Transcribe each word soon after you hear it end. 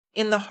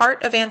In the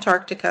heart of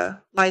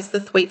Antarctica lies the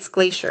Thwaites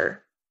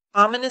Glacier,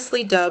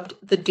 ominously dubbed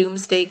the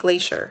Doomsday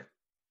Glacier.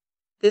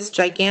 This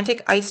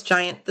gigantic ice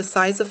giant the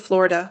size of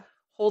Florida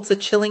holds a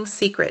chilling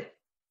secret.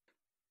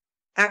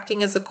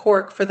 Acting as a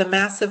cork for the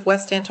massive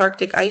West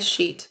Antarctic ice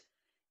sheet,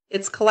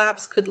 its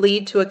collapse could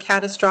lead to a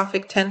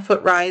catastrophic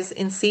 10-foot rise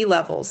in sea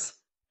levels,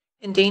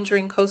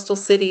 endangering coastal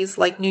cities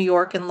like New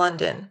York and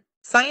London.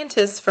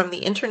 Scientists from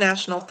the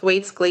International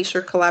Thwaites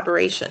Glacier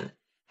Collaboration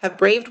have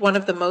braved one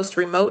of the most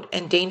remote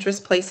and dangerous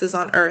places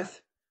on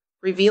Earth,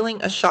 revealing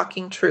a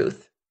shocking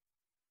truth.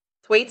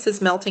 Thwaites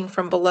is melting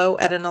from below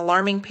at an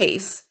alarming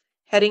pace,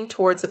 heading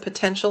towards a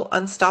potential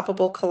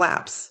unstoppable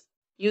collapse.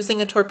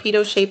 Using a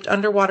torpedo-shaped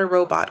underwater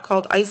robot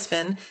called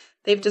Icefin,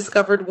 they've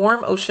discovered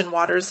warm ocean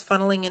waters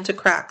funneling into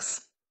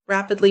cracks,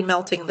 rapidly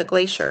melting the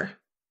glacier.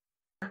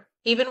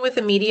 Even with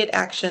immediate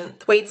action,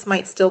 Thwaites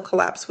might still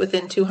collapse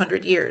within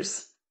 200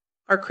 years.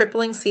 Are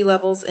crippling sea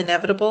levels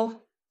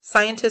inevitable?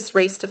 Scientists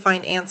race to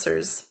find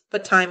answers,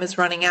 but time is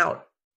running out.